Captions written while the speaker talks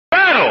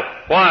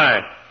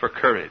Why? For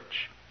courage.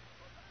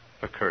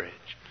 For courage.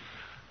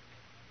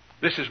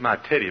 This is my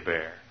teddy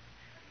bear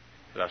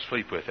that I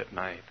sleep with at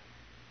night.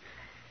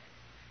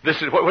 This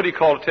is, what do you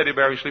call a teddy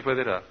bear you sleep with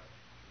it? A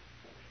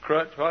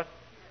crutch? What?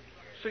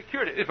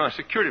 Security. It's my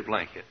security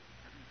blanket.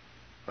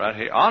 Right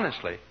here.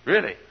 Honestly.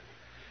 Really.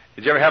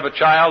 Did you ever have a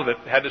child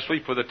that had to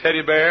sleep with a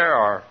teddy bear?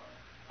 Or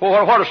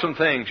what are some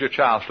things your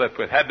child slept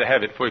with? Had to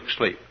have it before he could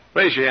sleep?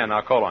 Raise your hand and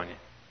I'll call on you.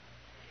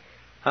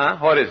 Huh?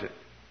 What is it?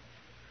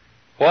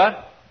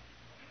 What?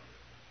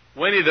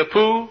 Winnie the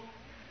Pooh?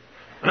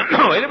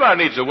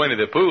 Anybody needs a Winnie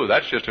the Pooh.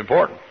 That's just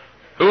important.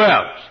 Who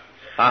else?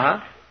 Uh-huh.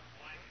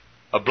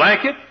 A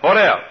blanket? What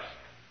else?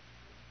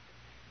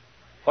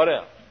 What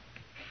else?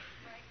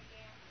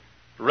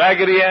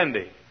 Raggedy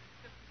Andy.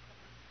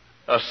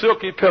 A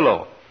silky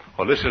pillow.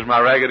 Well, this is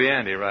my Raggedy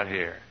Andy right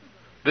here.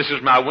 This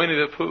is my Winnie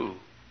the Pooh.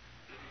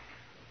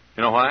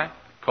 You know why?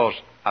 Because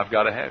I've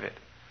got to have it.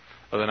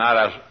 The other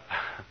night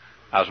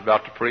I was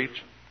about to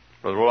preach.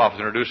 Brother Roloff was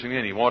introducing me,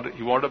 and he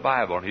wanted a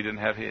Bible, and he didn't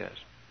have his.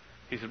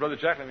 He said, Brother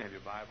Jack, let me have your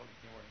Bible.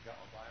 He came over and got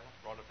my Bible,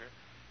 brought it up here.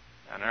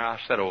 And there I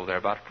sat over there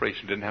about to preach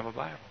and didn't have a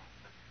Bible.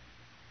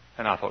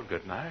 And I thought,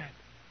 good night.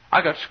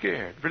 I got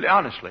scared. Really,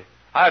 honestly.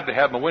 I had to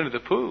have my Winnie the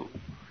Pooh.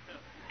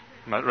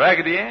 My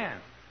Raggedy Ann.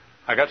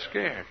 I got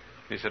scared.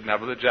 He said, now,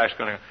 Brother Jack's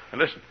going to...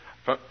 And listen,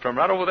 from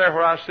right over there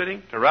where I was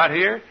sitting to right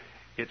here,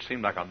 it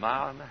seemed like a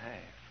mile and a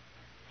half.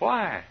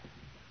 Why?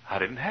 I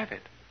didn't have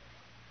it.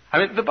 I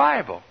mean, the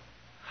Bible.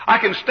 I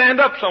can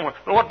stand up somewhere.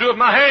 But what to do with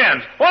my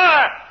hands?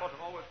 Why? Because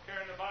I'm always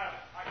carrying the Bible.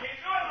 I can't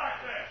do it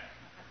like that.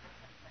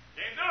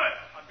 Can't do it.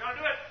 I've got to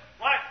do it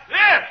like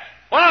this.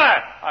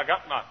 Why? I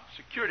got my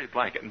security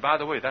blanket. And by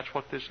the way, that's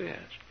what this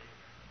is.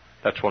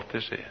 That's what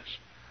this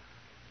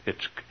is.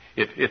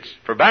 It's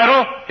for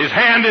battle. His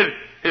hand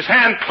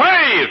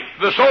clave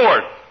to the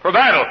sword. For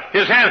battle.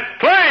 His hand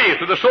clave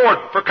to the sword.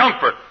 For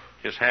comfort.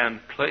 His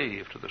hand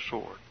clave to the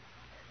sword.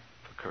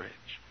 For courage.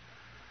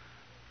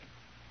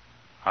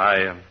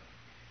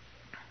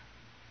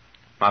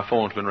 My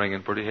phone's been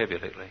ringing pretty heavy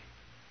lately.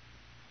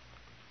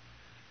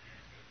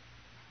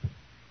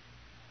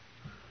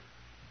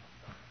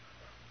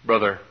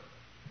 Brother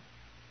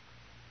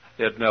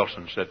Ed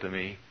Nelson said to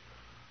me,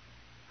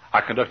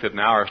 I conducted an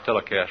hour's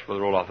telecast for the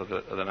roll-off of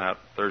the night,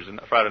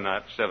 Friday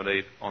night, 7 to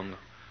 8, on the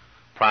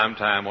prime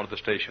time, one of the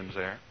stations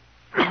there.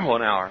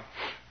 1 hour.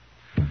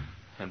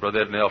 And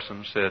Brother Ed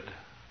Nelson said,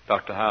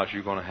 Dr. Hyles,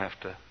 you're going to have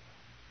to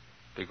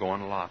be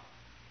going a lot.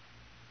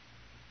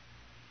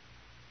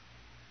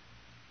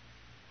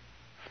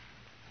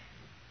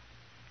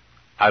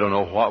 I don't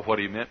know what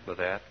he meant by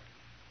that,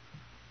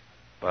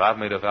 but I've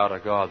made a vow to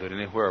God that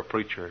anywhere a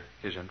preacher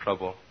is in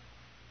trouble,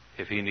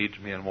 if he needs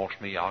me and wants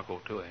me, I'll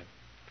go to him.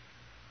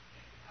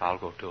 I'll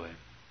go to him.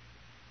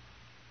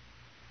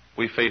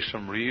 We face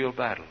some real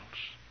battles.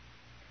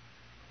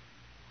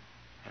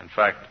 In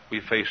fact, we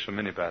face so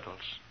many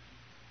battles,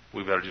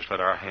 we better just let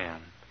our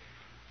hand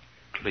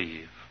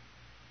cleave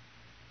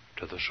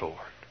to the sword.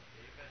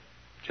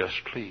 Just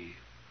cleave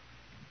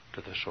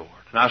to the sword.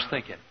 And I was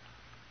thinking,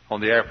 on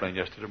the airplane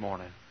yesterday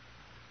morning,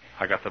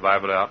 I got the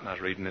Bible out and I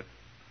was reading it.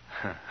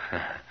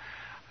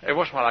 Every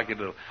once in a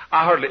while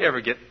I hardly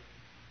ever get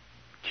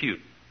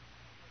cute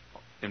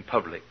in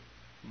public,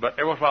 but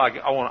every once in a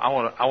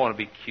while I want to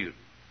be cute.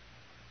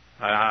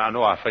 I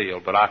know I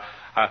failed, but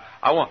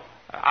I want,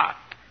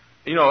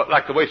 you know,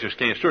 like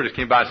the stewardess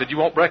came by and said, "You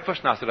want breakfast?"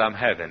 And I said, "I'm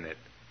having it."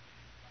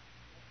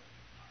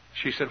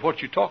 She said,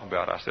 "What you talking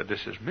about?" I said,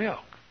 "This is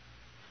milk,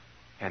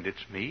 and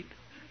it's meat,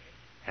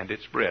 and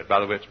it's bread. By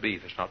the way, it's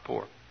beef, it's not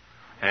pork."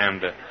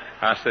 And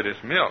I said,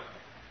 "It's milk.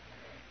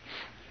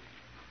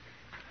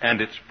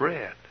 And it's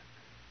bread."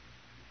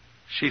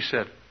 She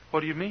said, "What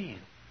do you mean?"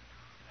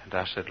 And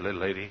I said, "Little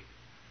lady,"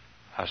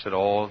 I said,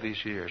 "all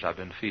these years I've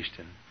been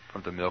feasting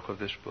from the milk of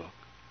this book.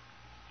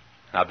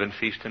 And I've been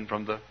feasting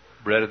from the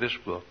bread of this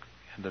book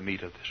and the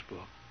meat of this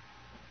book.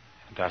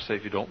 And I said,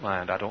 if you don't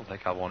mind, I don't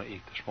think I want to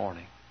eat this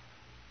morning.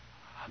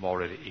 I'm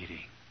already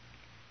eating.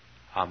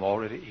 I'm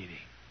already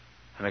eating."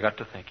 And I got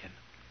to thinking,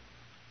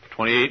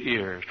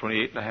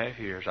 28 and a half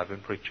years, I've been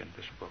preaching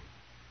this book.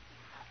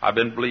 I've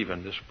been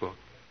believing this book.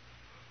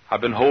 I've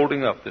been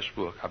holding up this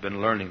book. I've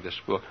been learning this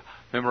book,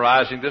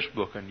 memorizing this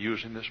book, and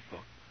using this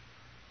book.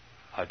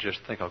 I just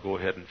think I'll go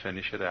ahead and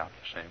finish it out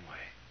the same way.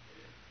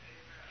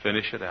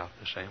 Finish it out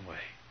the same way.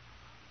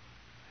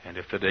 And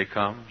if the day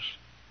comes,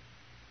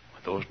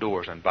 with those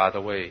doors, and by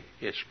the way,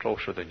 it's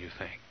closer than you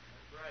think.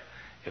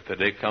 If the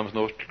day comes and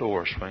those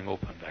doors swing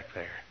open back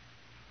there,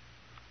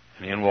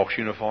 and in walks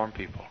uniformed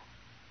people,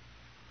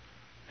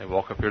 they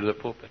walk up here to the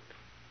pulpit,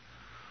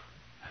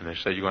 and they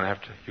say, "You're going to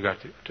have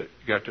to.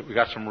 We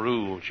got some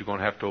rules you're going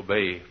to have to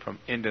obey from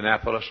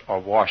Indianapolis or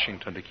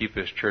Washington to keep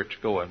this church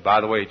going. By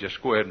the way, just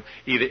go ahead and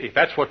if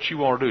that's what you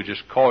want to do,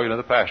 just call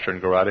another pastor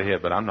and go right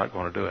ahead. But I'm not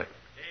going to do it.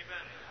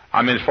 Amen.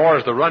 I mean, as far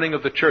as the running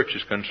of the church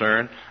is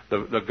concerned,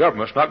 the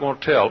government's not going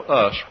to tell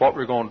us what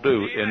we're going to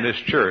do in this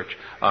church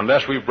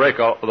unless we break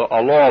a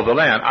law of the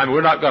land. I mean,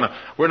 we're not going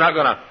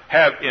to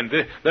have in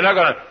this, they're not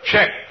going to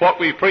check what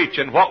we preach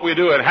and what we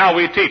do and how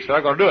we teach. They're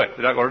not going to do it.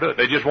 They're not going to do it.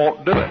 They just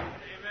won't do it. Amen.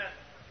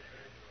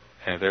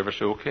 And if they ever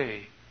say,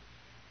 okay.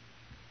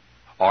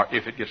 Or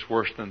if it gets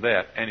worse than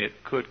that, and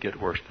it could get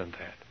worse than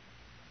that.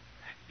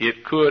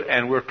 It could,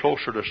 and we're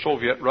closer to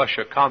Soviet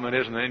Russia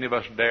communism than any of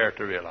us dare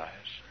to realize.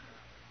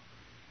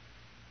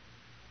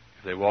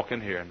 If they walk in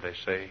here and they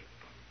say,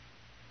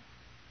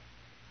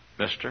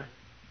 Mister,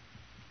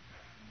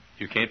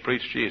 you can't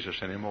preach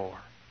Jesus anymore.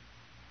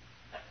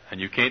 And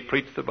you can't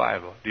preach the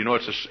Bible. Do you know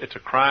it's a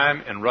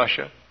crime in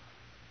Russia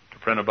to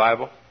print a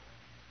Bible?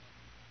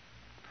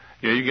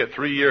 You know, you get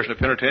 3 years in the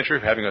penitentiary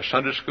for having a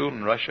Sunday school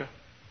in Russia.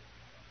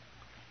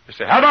 They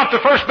say, how about the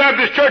First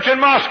Baptist Church in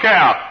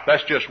Moscow?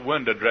 That's just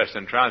window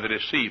dressing, trying to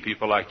deceive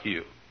people like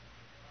you.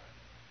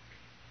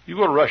 You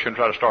go to Russia and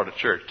try to start a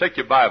church. Take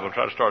your Bible and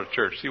try to start a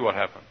church. See what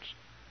happens.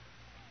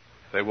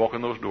 They walk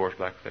in those doors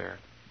back there.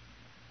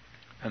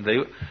 And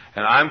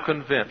I'm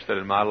convinced that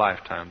in my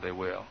lifetime they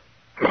will.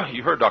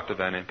 You heard Dr.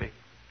 Van Impe.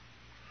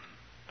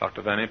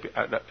 Dr. Van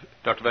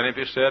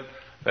Impe said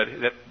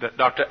that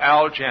Dr.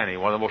 Al Janney,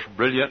 one of the most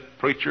brilliant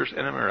preachers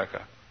in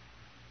America,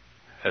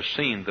 has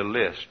seen the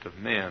list of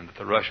men that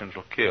the Russians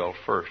will kill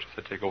first if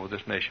they take over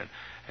this nation.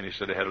 And he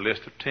said they had a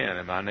list of 10,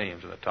 and my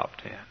name's in the top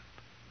 10.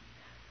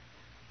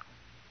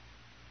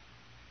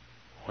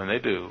 When they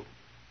do,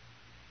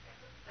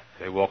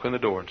 they walk in the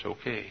door and say,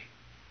 okay.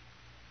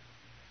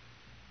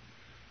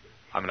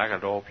 I mean, I got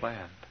it all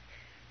planned.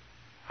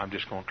 I'm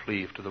just going to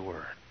cleave to the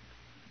Word.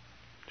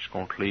 Just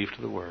going to cleave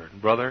to the Word.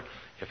 And brother,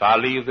 if I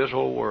leave this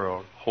whole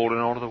world holding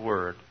on to the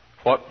Word,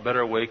 what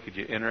better way could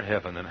you enter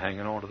heaven than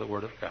hanging on to the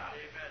Word of God?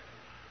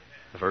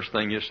 The first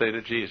thing you say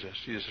to Jesus,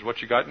 Jesus says,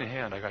 what you got in your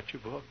hand? I got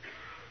your book.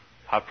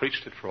 I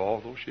preached it for all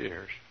those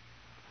years.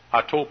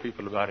 I told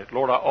people about it.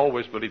 Lord, I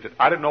always believed it.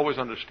 I didn't always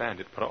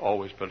understand it, but I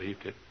always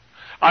believed it.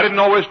 I didn't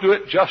always do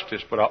it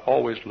justice, but I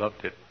always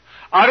loved it.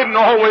 I didn't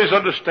always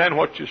understand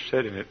what you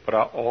said in it, but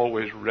I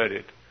always read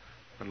it.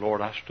 And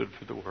Lord, I stood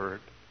for the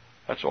Word.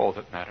 That's all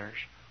that matters.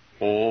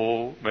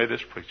 Oh, may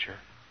this preacher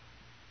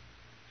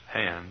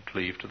hand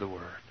cleave to the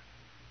Word.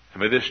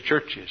 And may this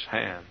church's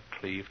hand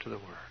cleave to the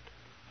Word.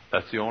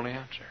 That's the only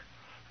answer.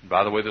 And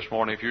by the way, this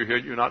morning, if you're here,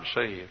 you're not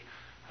saved.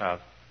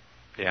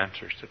 The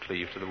answer is to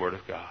cleave to the Word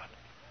of God.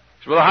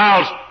 So, Brother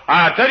Hyles,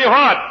 I tell you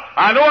what,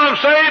 I know I'm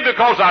saved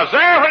because I was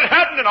there when it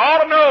happened and I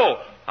ought to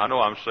know. I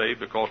know I'm saved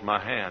because my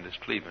hand is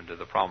cleaving to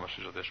the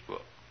promises of this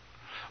book.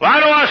 Well,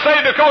 I know I'm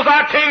saved because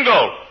I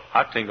tingle.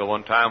 I tingled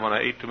one time when I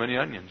ate too many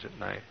onions at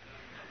night.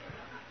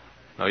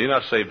 No, you're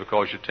not saved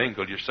because you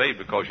tingle. You're saved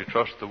because you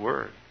trust the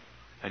Word.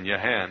 And your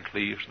hand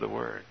cleaves to the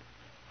Word.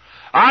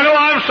 I know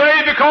I'm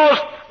saved because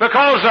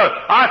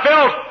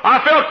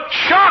I felt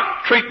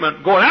shock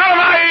treatment going out of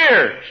my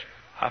ears.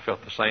 I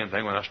felt the same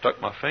thing when I stuck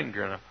my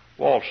finger in a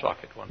wall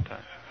socket one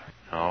time.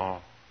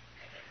 No,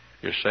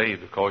 you're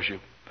saved because you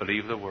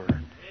believe the Word.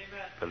 Amen.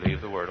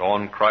 Believe the Word.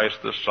 On Christ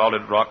the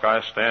solid rock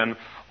I stand.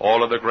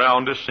 All of the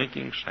ground is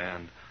sinking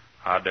sand.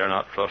 I dare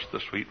not trust the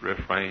sweet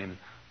refrain,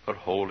 but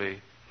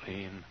wholly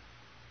lean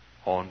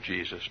on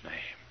Jesus'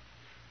 name.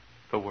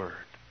 The Word.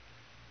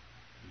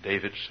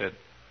 David said,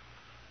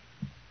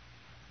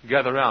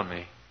 gather around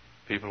me.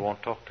 People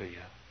won't talk to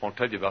you. Won't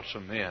tell you about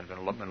some men. Been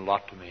a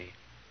lot to me.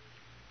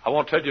 I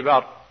won't tell you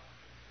about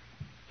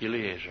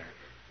Eliezer.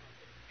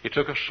 He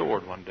took a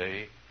sword one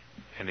day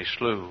and he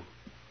slew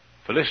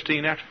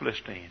Philistine after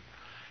Philistine.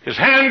 His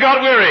hand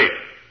got weary.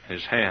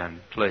 His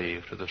hand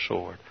clave to the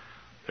sword.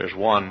 There's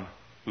one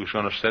who's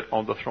going to sit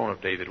on the throne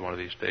of David one of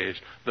these days.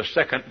 The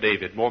second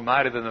David, more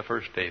mighty than the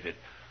first David.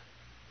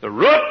 The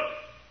root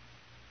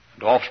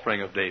and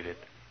offspring of David.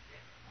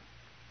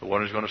 The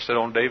one who's going to sit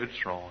on David's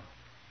throne.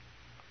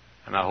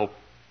 And I hope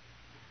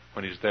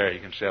when he's there, he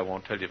can say, I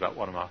won't tell you about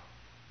one of my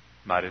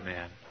mighty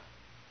men.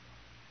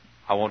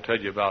 I won't tell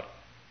you about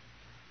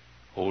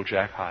old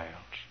Jack Hyles.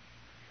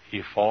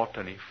 He fought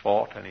and he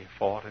fought and he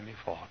fought and he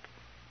fought.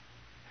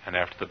 And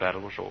after the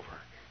battle was over,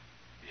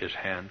 his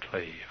hand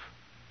clave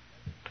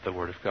to the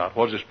Word of God.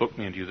 What does this book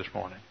mean to you this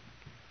morning?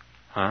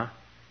 Huh?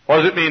 What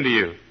does it mean to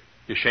you?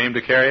 You ashamed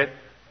to carry it?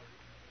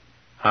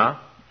 Huh?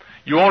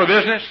 You own a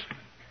business?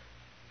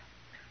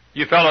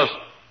 You fellows,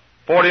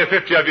 40 or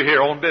 50 of you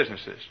here own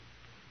businesses.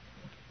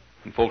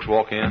 And folks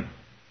walk in.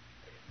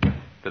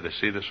 Do they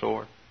see the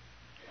sword?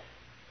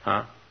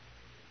 Huh?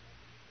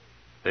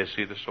 They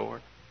see the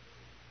sword?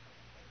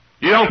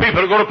 You young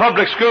people who go to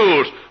public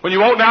schools, when you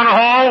walk down the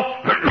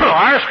hall,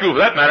 our school for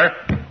that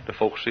matter, do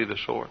folks see the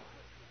sword?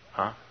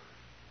 Huh?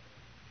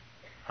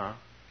 Huh?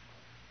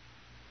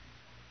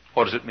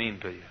 What does it mean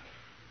to you?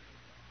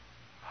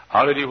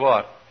 I'll tell you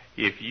what.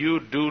 If you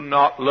do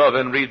not love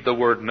and read the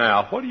Word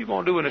now, what are you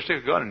going to do when they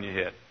stick a gun in your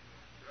head?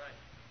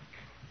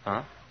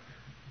 Huh?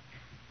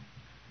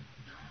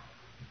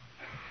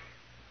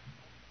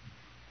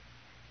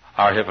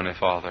 Our Heavenly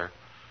Father,